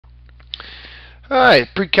Alright,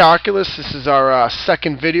 pre-calculus. This is our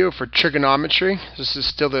second video for trigonometry. This is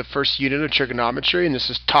still the first unit of trigonometry, and this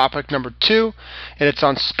is topic number 2, and it's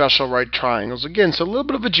on special right triangles. Again, so a little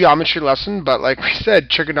bit of a geometry lesson, but like we said,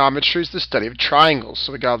 trigonometry is the study of triangles.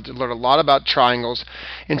 So we got to learn a lot about triangles,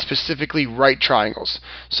 and specifically right triangles.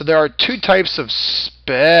 So there are two types of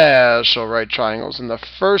special right triangles, and the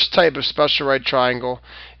first type of special right triangle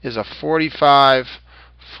is a 45,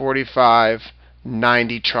 45,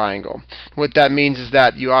 90 triangle. What that means is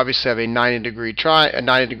that you obviously have a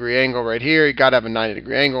 90-degree angle right here. You got to have a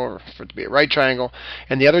 90-degree angle for it to be a right triangle,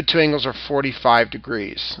 and the other two angles are 45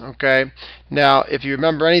 degrees. Okay. Now, if you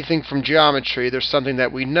remember anything from geometry, there's something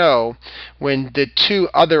that we know: when the two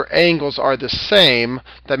other angles are the same,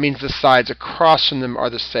 that means the sides across from them are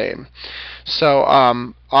the same. So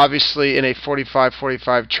obviously in a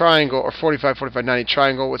 45-45 triangle, or 45-45-90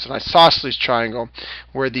 triangle, it's an isosceles triangle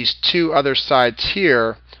where these two other sides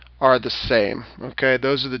here are the same. Okay,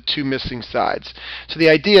 those are the two missing sides. So the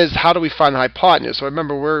idea is, how do we find the hypotenuse? So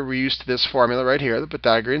remember, we're used to this formula right here, the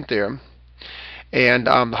Pythagorean theorem. And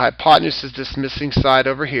the hypotenuse is this missing side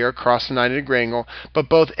over here across the 90-degree angle, but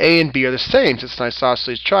both A and B are the same, so it's an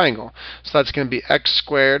isosceles triangle. So that's going to be x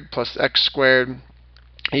squared plus x squared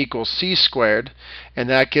equals c squared, and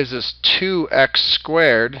that gives us 2x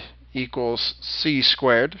squared equals c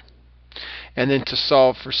squared. And then to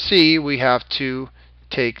solve for c, we have to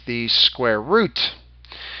take the square root.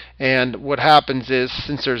 And what happens is,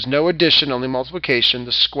 since there's no addition, only multiplication,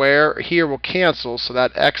 the square here will cancel, so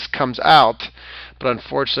that x comes out, but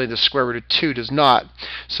unfortunately the square root of 2 does not.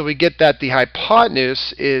 So we get that the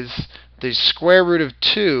hypotenuse is the square root of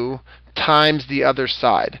 2 times the other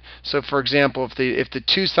side. So for example, if the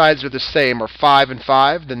two sides are the same, or 5 and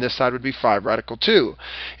 5, then this side would be 5 radical 2.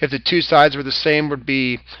 If the two sides were the same, would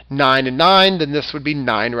be 9 and 9, then this would be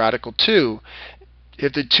 9 radical 2.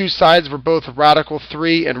 If the two sides were both radical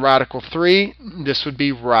 3 and radical 3, this would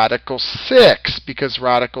be radical 6, because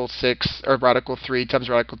radical 6, or radical 3 times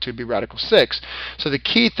radical 2 would be radical 6. So the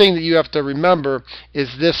key thing that you have to remember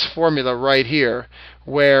is this formula right here,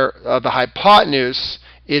 where the hypotenuse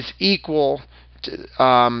is equal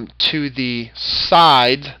to the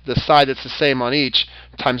side that's the same on each,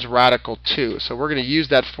 times radical 2. So we're going to use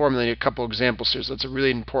that formula in a couple examples here. So that's a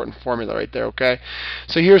really important formula right there, okay?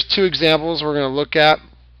 So here's two examples we're going to look at.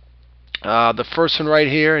 The first one right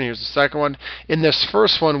here, and here's the second one. In this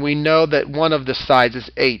first one, we know that one of the sides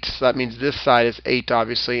is 8. So that means this side is 8,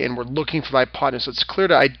 obviously, and we're looking for the hypotenuse. So it's clear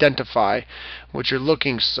to identify what you're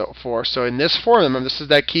looking for. So in this formula, this is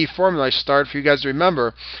that key formula I started for you guys to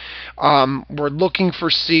remember. We're looking for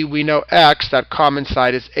c. We know x, that common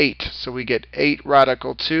side, is 8. So we get 8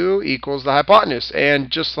 radical 2 equals the hypotenuse. And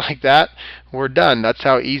just like that, we're done. That's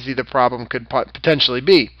how easy the problem could potentially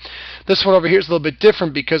be. This one over here is a little bit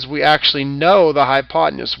different because we actually know the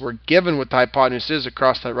hypotenuse. We're given what the hypotenuse is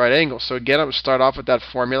across that right angle. So again, I would start off with that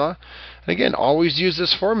formula. And again, always use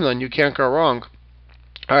this formula and you can't go wrong.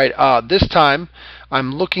 Alright, this time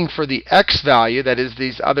I'm looking for the x value, that is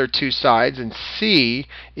these other two sides, and c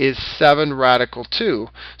is 7 radical 2.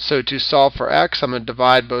 So to solve for x, I'm going to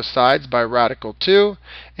divide both sides by radical 2,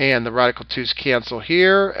 and the radical 2's cancel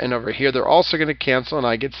here, and over here they're also going to cancel, and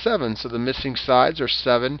I get 7. So the missing sides are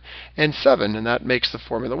 7 and 7, and that makes the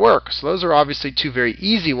formula work. So those are obviously two very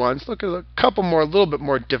easy ones. Look at a couple more, a little bit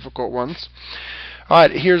more difficult ones.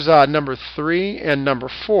 Alright, here's number 3 and number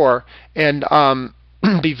 4, and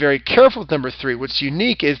be very careful with number 3. What's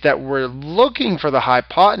unique is that we're looking for the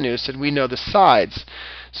hypotenuse and we know the sides.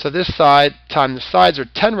 So this side times the sides are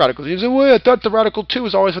 10 radicals. You say, well, I thought the radical 2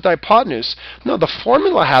 was always with the hypotenuse. No, the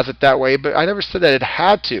formula has it that way, but I never said that it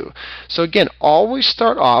had to. So again, always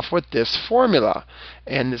start off with this formula.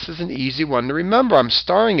 And this is an easy one to remember. I'm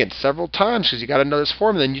starring it several times because you got to know this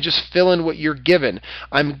formula, and you just fill in what you're given.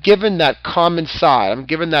 I'm given that common side. I'm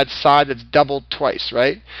given that side that's doubled twice,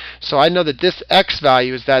 right? So I know that this x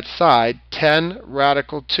value is that side, 10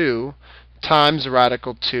 radical 2 times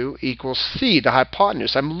radical 2 equals c, the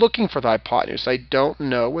hypotenuse. I'm looking for the hypotenuse. I don't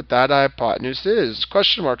know what that hypotenuse is.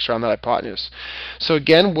 Question marks around that hypotenuse. So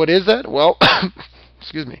again, what is that? Well,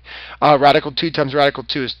 excuse me, radical 2 times radical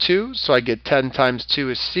 2 is 2, so I get 10 times 2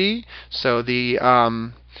 is c. So the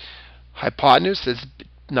hypotenuse is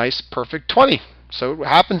nice, perfect 20. So it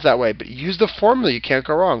happens that way, but use the formula. You can't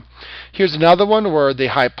go wrong. Here's another one where the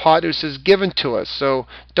hypotenuse is given to us. So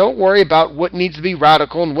don't worry about what needs to be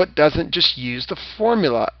radical and what doesn't. Just use the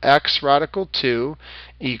formula. X radical 2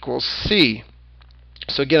 equals c.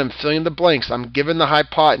 So again, I'm filling in the blanks. I'm given the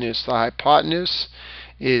hypotenuse. The hypotenuse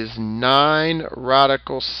is 9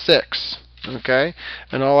 radical 6. Okay?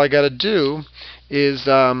 And all I got to do is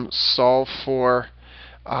solve for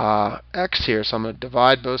x here. So I'm going to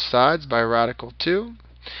divide both sides by radical 2.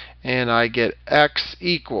 And I get x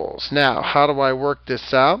equals. Now, how do I work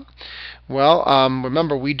this out? Well,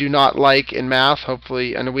 remember, we do not like in math,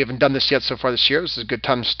 hopefully, I know we haven't done this yet so far this year. This is a good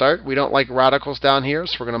time to start. We don't like radicals down here,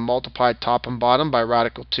 so we're going to multiply top and bottom by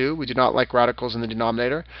radical 2. We do not like radicals in the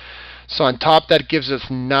denominator. So on top, that gives us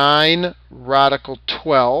 9 radical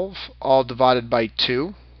 12, all divided by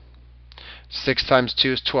 2. 6 times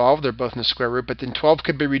 2 is 12. They're both in the square root, but then 12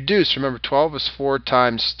 could be reduced. Remember, 12 is 4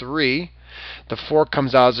 times 3. The 4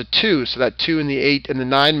 comes out as a 2, so that 2 and the 8 and the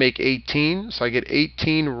 9 make 18. So I get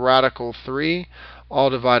 18 radical 3, all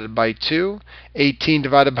divided by 2. 18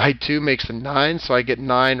 divided by 2 makes a 9, so I get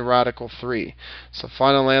 9 radical 3. So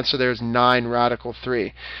final answer there is 9 radical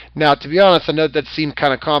 3. Now, to be honest, I know that seemed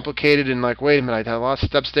kind of complicated and like, wait a minute, I had a lot of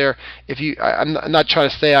steps there. I'm not trying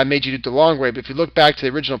to say I made you do it the long way, but if you look back to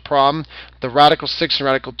the original problem, the radical 6 and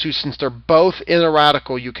radical 2, since they're both in a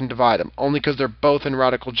radical, you can divide them, only because they're both in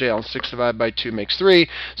radical jail. And 6 divided by 2 makes 3,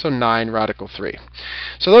 so 9 radical 3.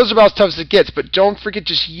 So those are about as tough as it gets, but don't forget,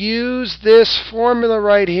 just use this formula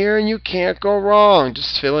right here and you can't go wrong.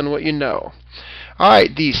 Just fill in what you know.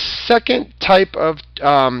 Alright, the second type of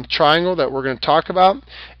triangle that we're going to talk about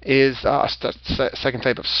is, second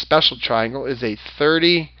type of special triangle is a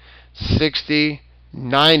 30, 60,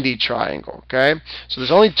 90 triangle. Okay, so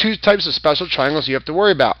there's only 2 types of special triangles you have to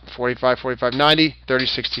worry about: 45, 45, 90, 30,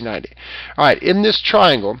 60, 90. Alright, in this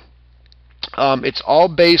triangle, it's all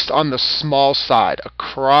based on the small side,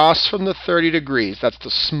 across from the 30 degrees. That's the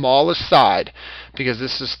smallest side, because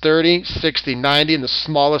this is 30, 60, 90, and the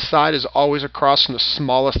smallest side is always across from the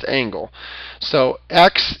smallest angle. So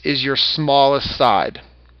x is your smallest side.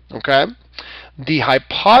 Okay, the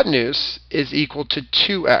hypotenuse is equal to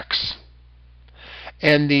 2x.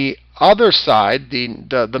 And the other side,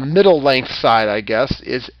 the middle length side, I guess,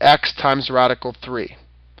 is x times radical 3.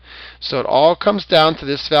 So it all comes down to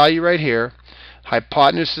this value right here.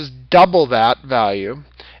 Hypotenuse is double that value.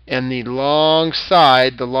 And the long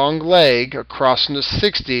side, the long leg across from the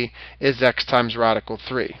 60 is x times radical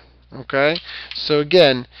 3. Okay? So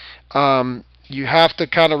again, you have to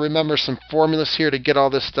kind of remember some formulas here to get all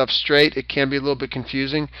this stuff straight. It can be a little bit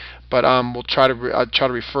confusing, but we'll try to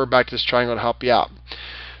refer back to this triangle to help you out.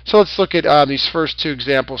 So let's look at these first 2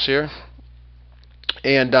 examples here.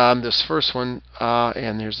 And this first one,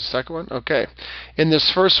 and here's the second one. Okay, in this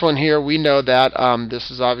first one here, we know that this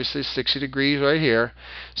is obviously 60 degrees right here.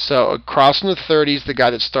 So across from the 30 is the guy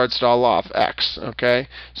that starts it all off, x. Okay,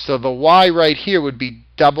 so the y right here would be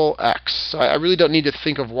double x. So I really don't need to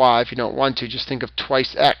think of y if you don't want to. Just think of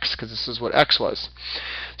twice x, because this is what x was.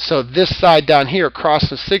 So this side down here across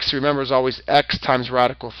the 60, remember, is always x times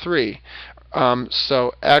radical 3.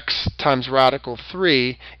 So x times radical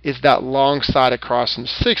 3 is that long side across from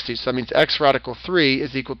 60. So that means x radical 3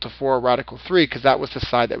 is equal to 4 radical 3, because that was the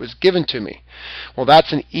side that was given to me. Well,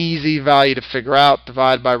 that's an easy value to figure out.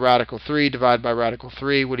 Divide by radical 3, divide by radical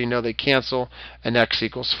 3. What do you know? They cancel, and x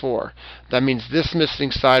equals 4. That means this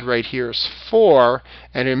missing side right here is 4.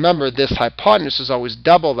 And remember, this hypotenuse is always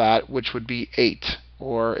double that, which would be 8.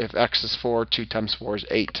 Or if x is 4, 2 times 4 is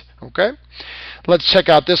 8. Okay? Let's check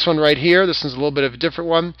out this one right here. This is a little bit of a different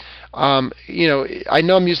one. You know, I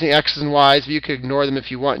know I'm using x's and y's, but you could ignore them if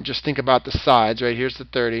you want and just think about the sides. Right here's the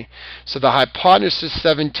 30. So the hypotenuse is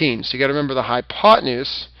 17. So you got to remember the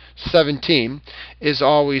hypotenuse, 17, is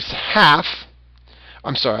always half.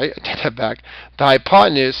 I'm sorry, I take that back. The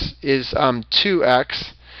hypotenuse is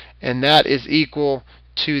 2x, and that is equal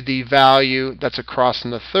to the value that's across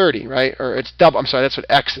from the 30, right? Or it's double. I'm sorry, that's what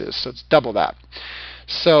x is. So it's double that.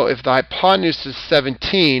 So if the hypotenuse is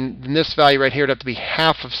 17, then this value right here would have to be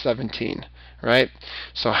half of 17, right?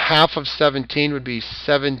 So half of 17 would be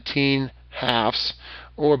 17 halves.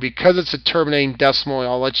 Or because it's a terminating decimal,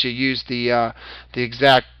 I'll let you use the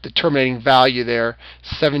terminating value there.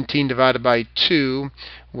 17 divided by 2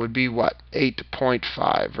 would be what?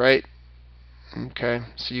 8.5, right? Okay,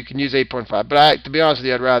 so you can use 8.5. But to be honest with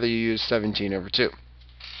you, I'd rather you use 17 over 2.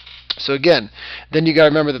 So again, then you got to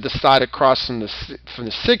remember that the side across from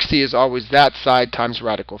the 60 is always that side times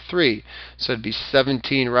radical 3. So it'd be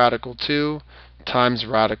 17 radical 2 times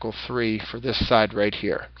radical 3 for this side right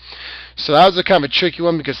here. So that was a kind of a tricky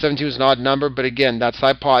one because 17 was an odd number, but again, that's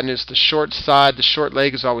hypotenuse. The short side, the short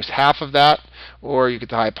leg is always half of that, or you get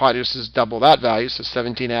the hypotenuse is double that value, so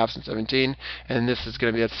 17 halves and 17, and this is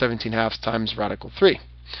going to be at 17 halves times radical 3.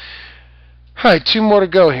 Alright, 2 more to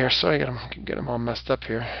go here. Sorry, I get them all messed up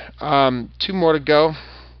here. 2 more to go.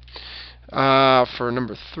 for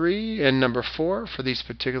number 3 and number 4 for these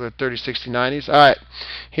particular 30, 60, 90s. All right,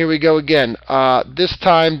 here we go again. This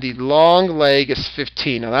time the long leg is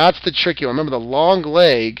 15. Now that's the tricky one. Remember, the long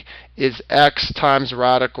leg is x times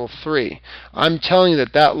radical 3. I'm telling you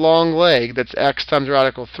that that long leg, that's x times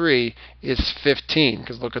radical 3, is 15.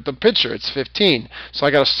 Because look at the picture, it's 15. So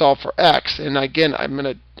I got to solve for x. And again,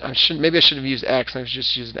 maybe I should have used x, and I should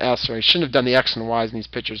just use an s, or I shouldn't have done the x and y's in these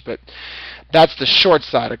pictures, but that's the short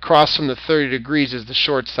side. Across from the 30 degrees is the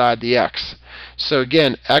short side, the x. So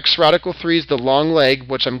again, x radical 3 is the long leg,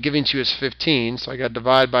 which I'm giving to you as 15. So I got to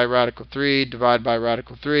divide by radical 3, divide by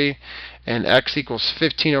radical 3, and x equals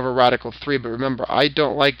 15 over radical 3. But remember, I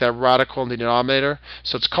don't like that radical in the denominator,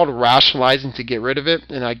 so it's called rationalizing to get rid of it,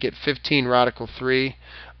 and I get 15 radical 3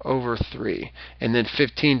 over 3. And then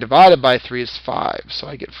 15 divided by 3 is 5. So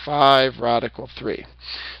I get 5 radical 3.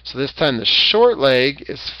 So this time the short leg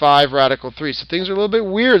is 5 radical 3. So things are a little bit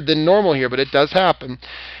weird than normal here, but it does happen.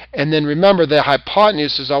 And then remember, the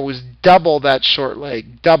hypotenuse is always double that short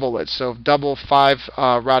leg. Double it. So double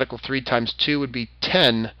 5 radical 3 times 2 would be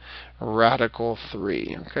 10 radical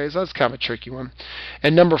 3. Okay, so that's kind of a tricky one.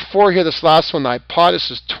 And number 4 here, this last one, the hypotenuse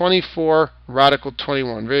is 24 radical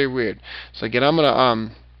 21. Very weird. So again, I'm going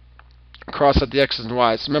to cross out the x's and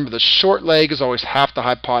y's. Remember, the short leg is always half the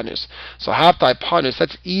hypotenuse. So half the hypotenuse,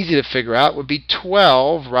 that's easy to figure out, would be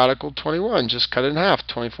 12 radical 21. Just cut it in half.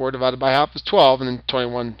 24 divided by half is 12, and then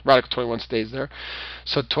 21, radical 21 stays there.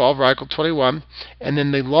 So 12 radical 21. And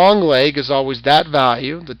then the long leg is always that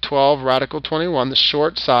value, the 12 radical 21, the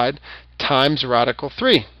short side, times radical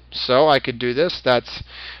 3. So I could do this. That's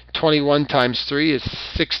 21 times 3 is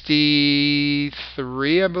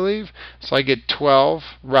 63, I believe. So I get 12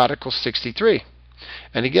 radical 63.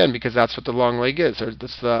 And again, because that's what the long leg is,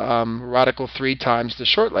 that's the radical 3 times the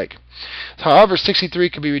short leg. However, 63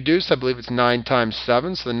 can be reduced. I believe it's 9 times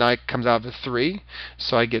 7, so the 9 comes out of 3.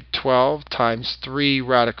 So I get 12 times 3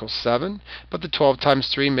 radical 7. But the 12 times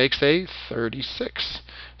 3 makes a 36.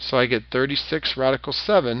 So I get 36 radical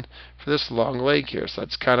 7 for this long leg here. So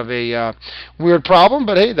that's kind of a weird problem,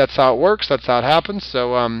 but hey, that's how it works. That's how it happens.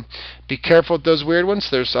 So be careful with those weird ones.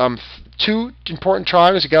 There's 2 important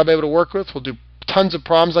triangles you got to be able to work with. We'll do tons of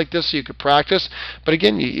problems like this so you could practice. But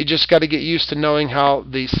again, you just got to get used to knowing how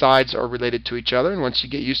the sides are related to each other. And once you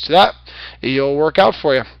get used to that, it'll work out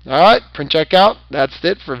for you. All right, print check out. That's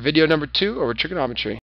it for video number 2 over trigonometry.